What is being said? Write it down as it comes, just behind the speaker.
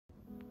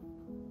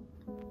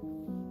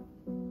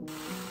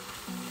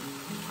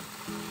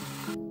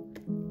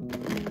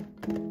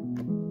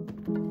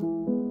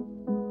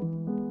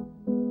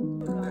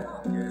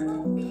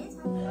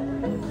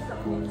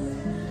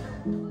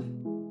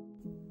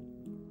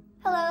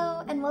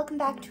Hello and welcome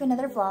back to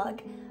another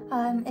vlog.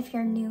 If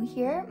you're new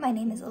here, my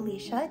name is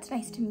Alicia. It's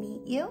nice to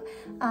meet you.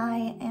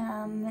 I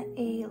am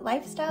a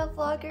lifestyle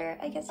vlogger,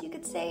 I guess you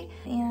could say,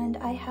 and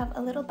I have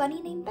a little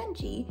bunny named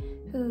Benji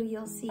who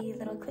you'll see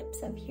little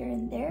clips of here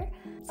and there.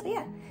 So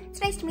yeah,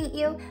 it's nice to meet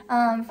you.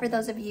 For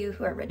those of you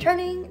who are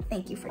returning,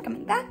 thank you for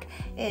coming back.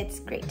 It's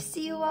great to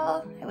see you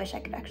all. I wish I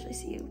could actually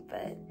see you,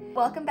 but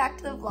welcome back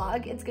to the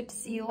vlog. It's good to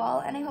see you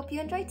all and I hope you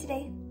enjoyed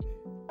today.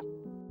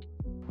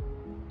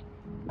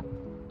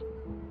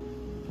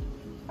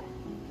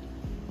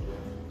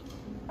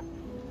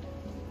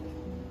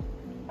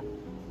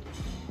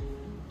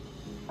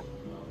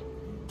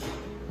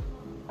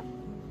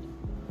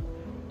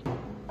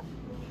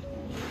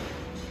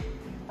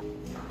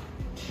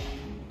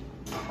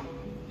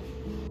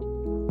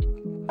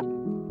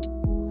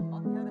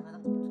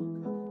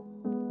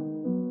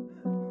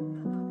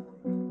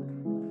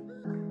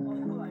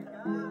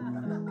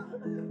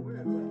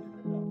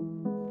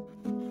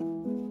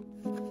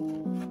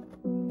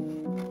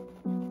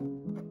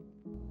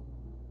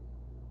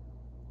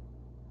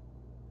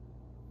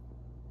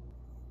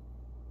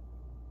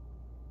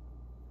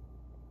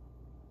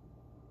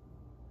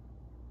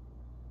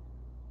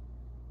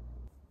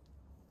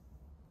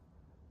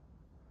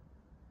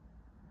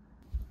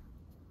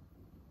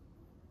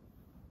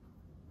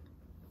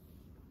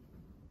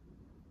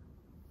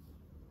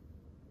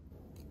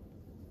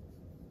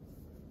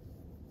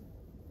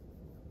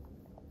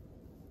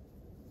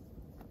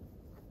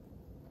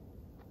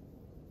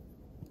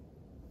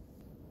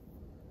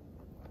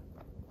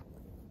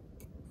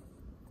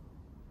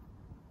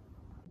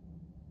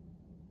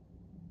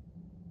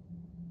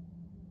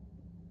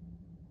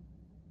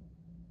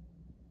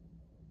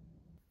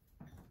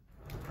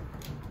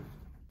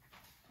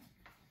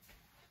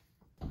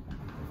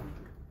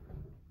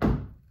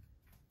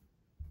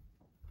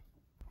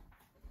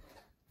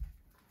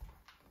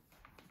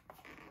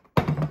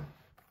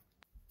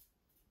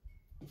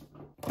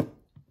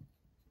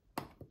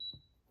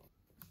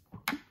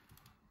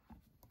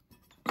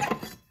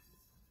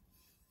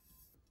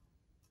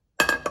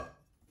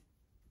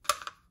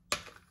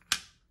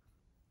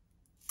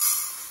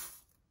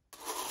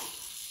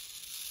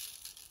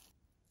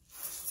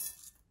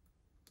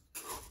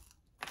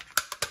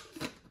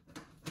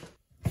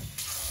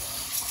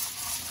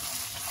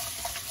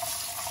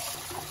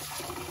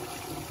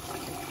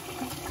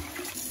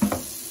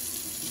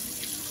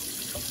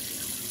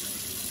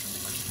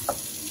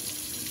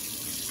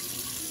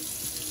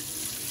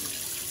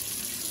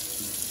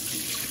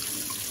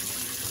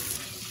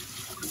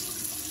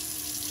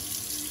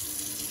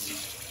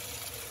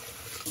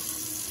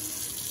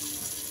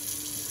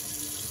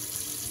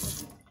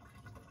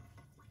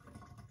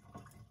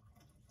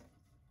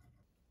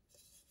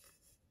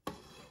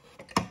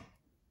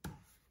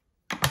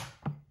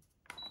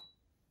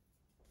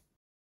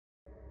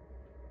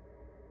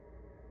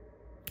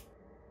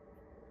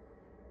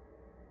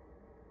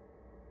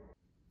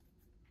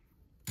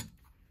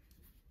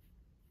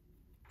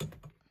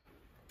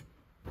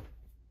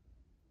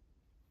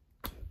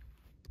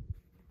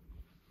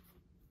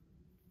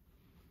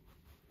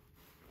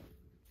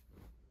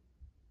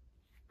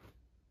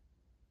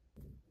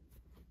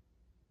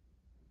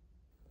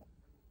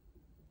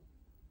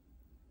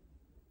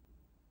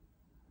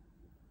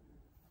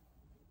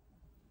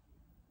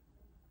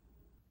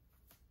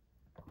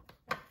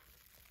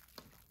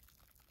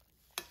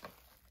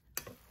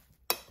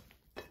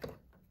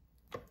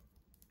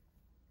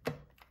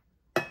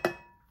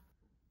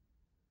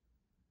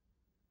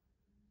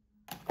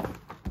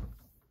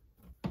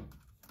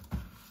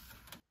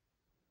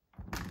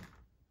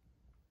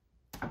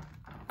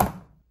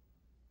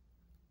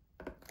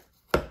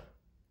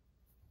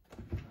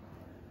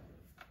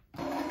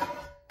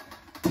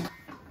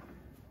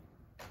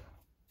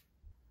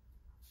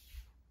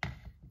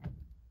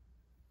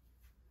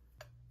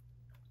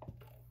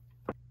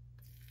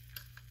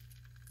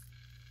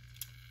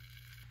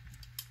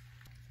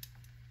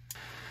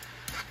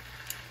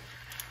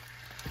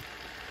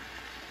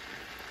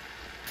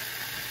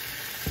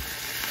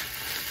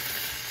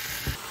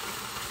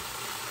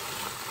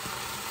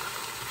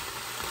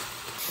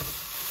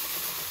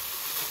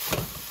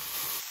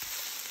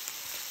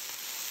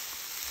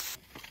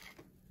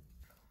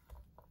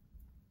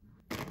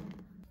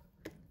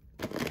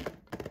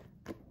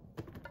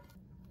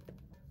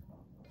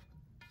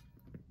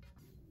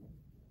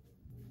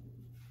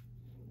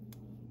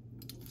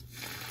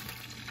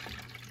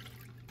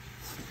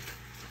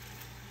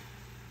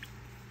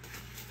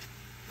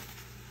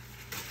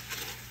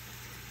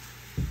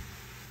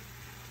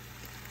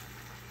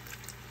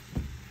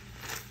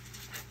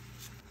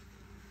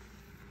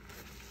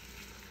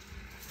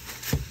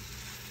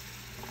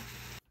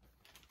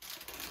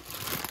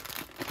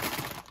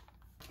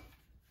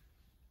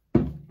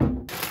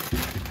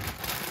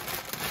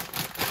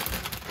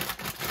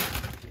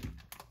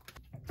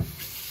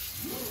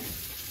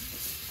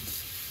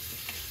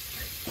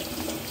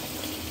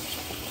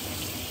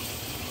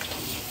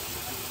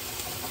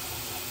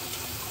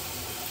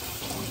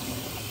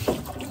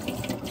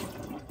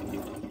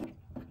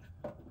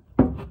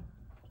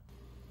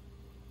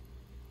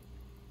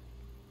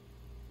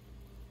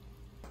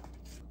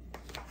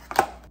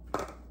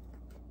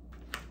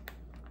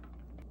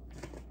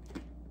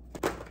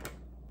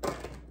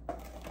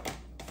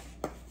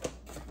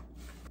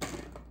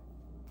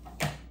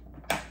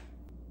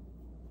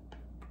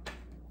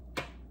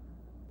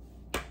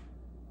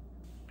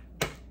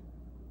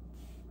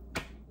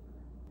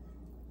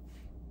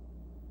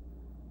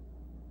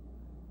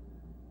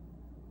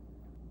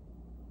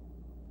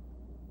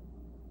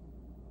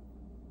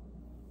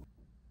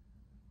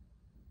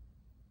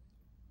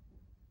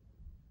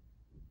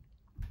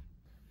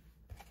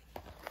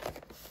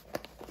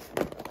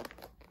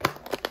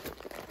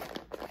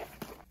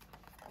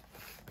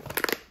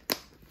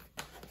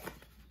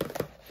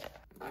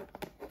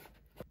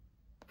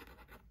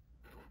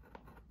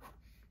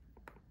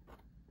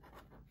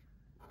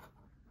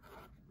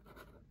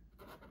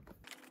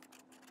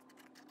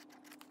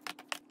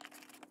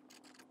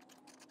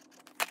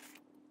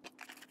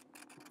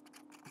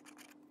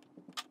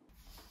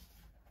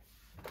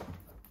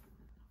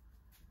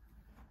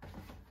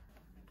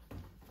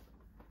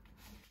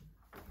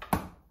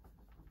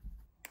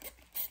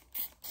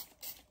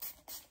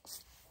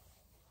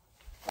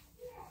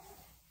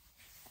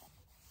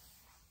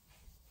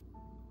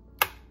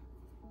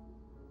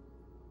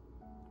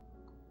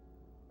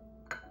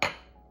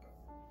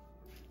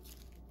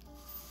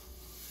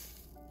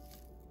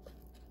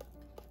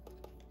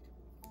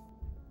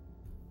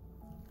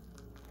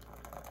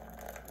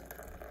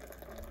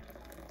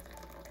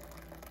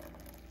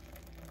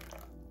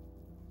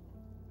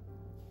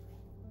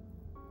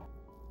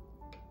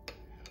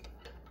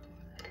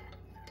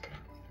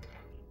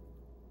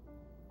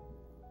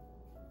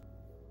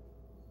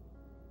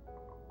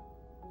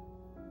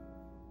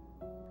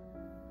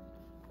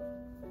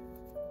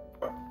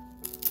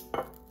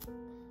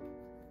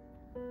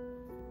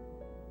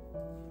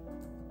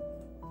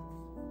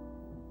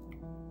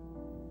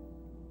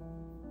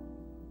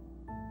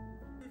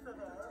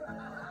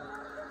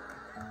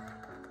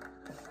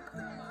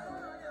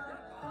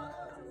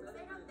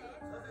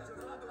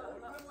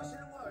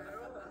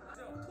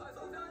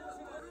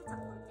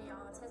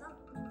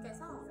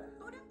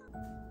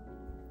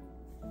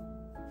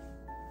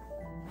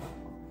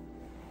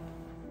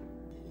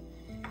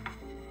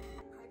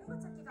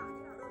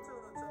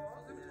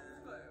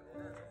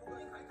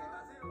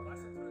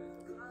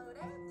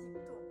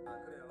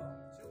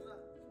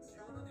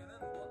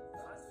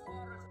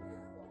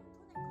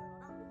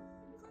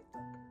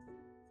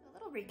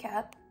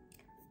 recap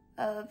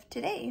of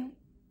today.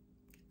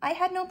 I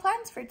had no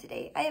plans for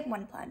today. I had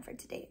one plan for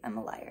today. I'm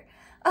a liar.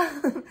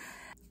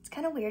 It's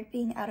kind of weird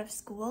being out of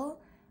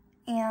school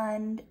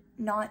and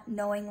not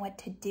knowing what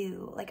to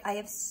do. Like, I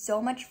have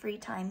so much free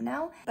time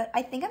now, but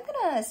I think I'm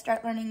gonna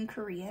start learning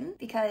Korean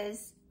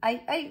because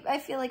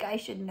I feel like I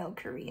should know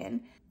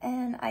Korean,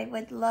 and I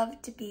would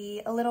love to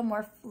be a little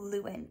more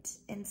fluent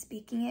in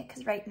speaking it,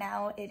 because right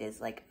now it is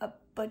like a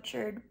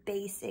butchered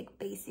basic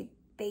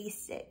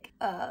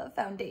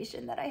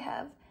foundation that I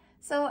have.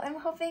 So I'm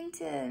hoping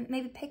to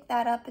maybe pick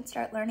that up and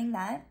start learning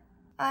that.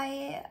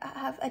 I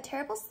have a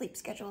terrible sleep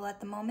schedule at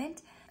the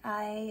moment.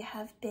 I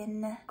have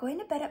been going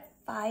to bed at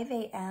 5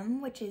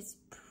 a.m., which is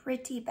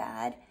pretty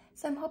bad.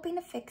 So I'm hoping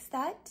to fix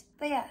that.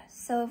 But yeah,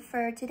 so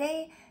for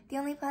today, the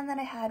only plan that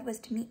I had was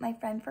to meet my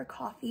friend for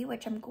coffee,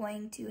 which I'm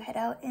going to head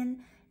out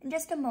in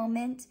just a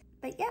moment.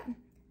 But yeah,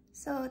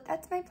 so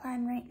that's my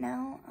plan right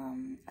now.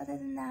 Other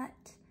than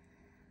that,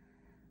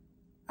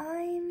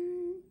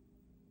 I'm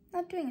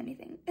not doing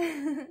anything.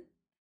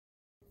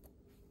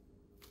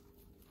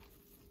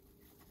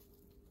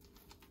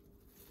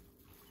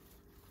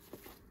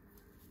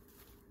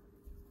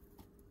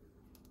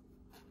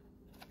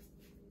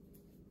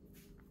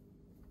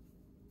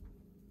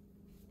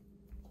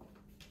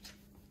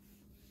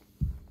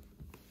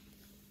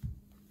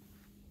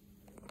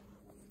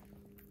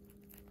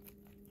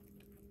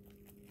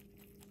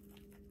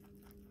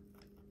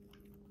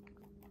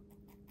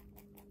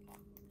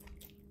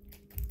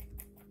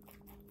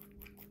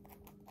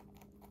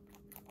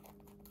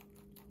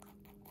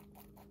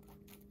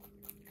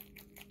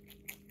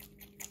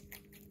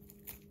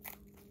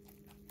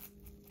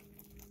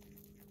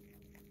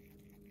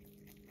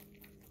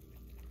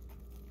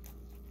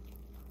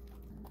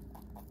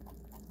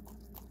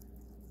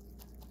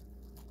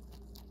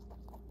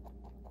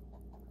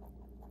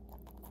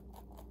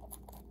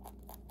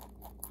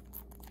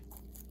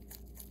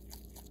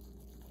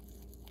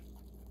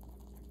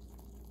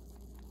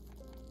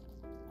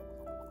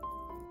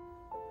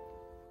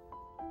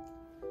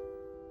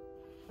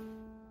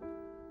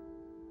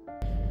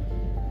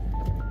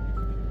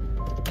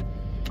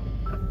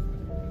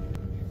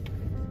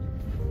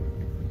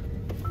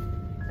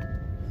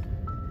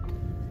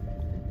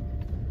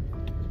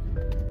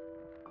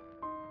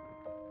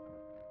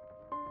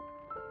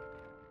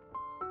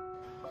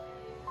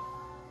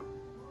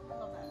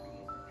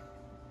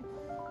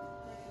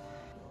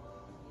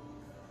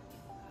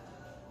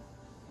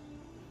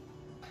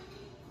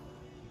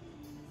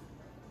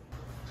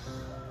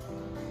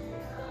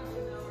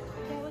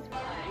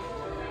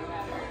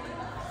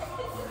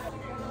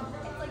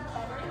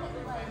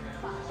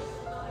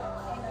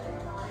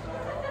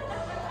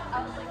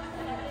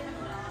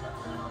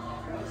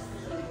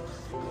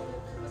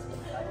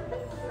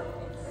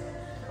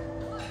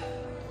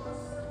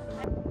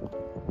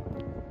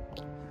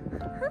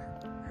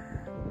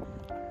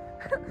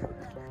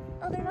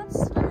 Oh, they're not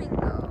swimming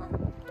though.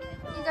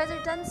 You guys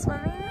are done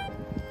swimming?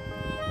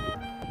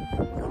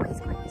 Oh, he's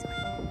going, he's going.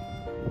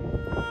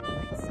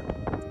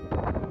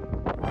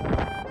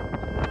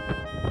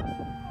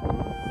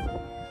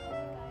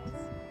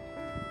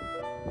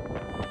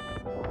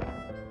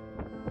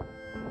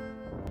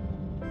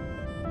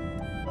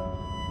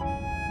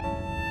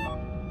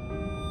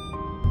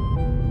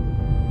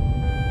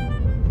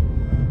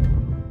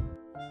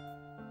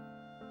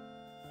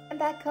 I'm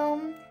back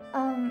home.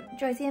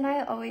 Joycey and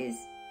I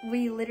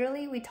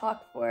we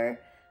talk for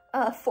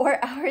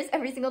 4 hours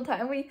every single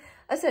time. We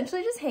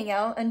essentially just hang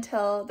out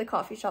until the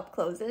coffee shop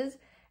closes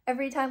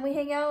every time we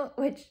hang out,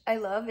 which I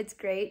love. It's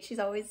great. She's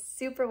always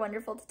super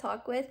wonderful to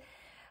talk with.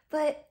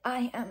 But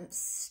I am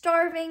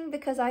starving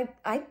because I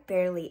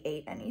barely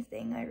ate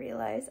anything, I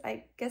realize.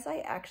 I guess I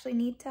actually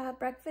need to have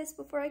breakfast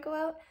before I go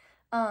out.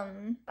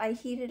 I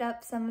heated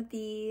up some of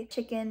the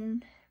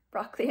chicken,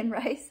 broccoli, and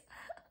rice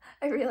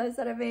I realized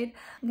that I made.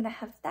 I'm gonna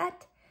have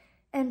that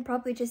and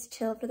probably just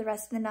chill for the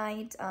rest of the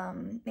night.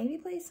 Maybe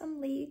play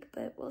some League,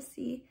 but we'll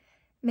see.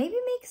 Maybe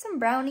make some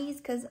brownies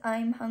because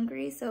I'm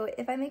hungry. So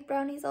if I make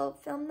brownies, I'll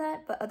film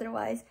that. But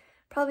otherwise,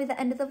 probably the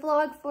end of the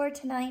vlog for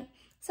tonight.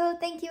 So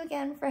thank you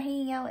again for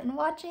hanging out and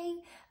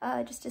watching.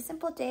 Just a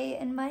simple day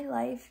in my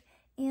life.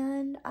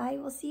 And I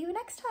will see you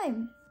next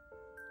time.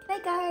 Good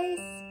night,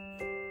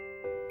 guys.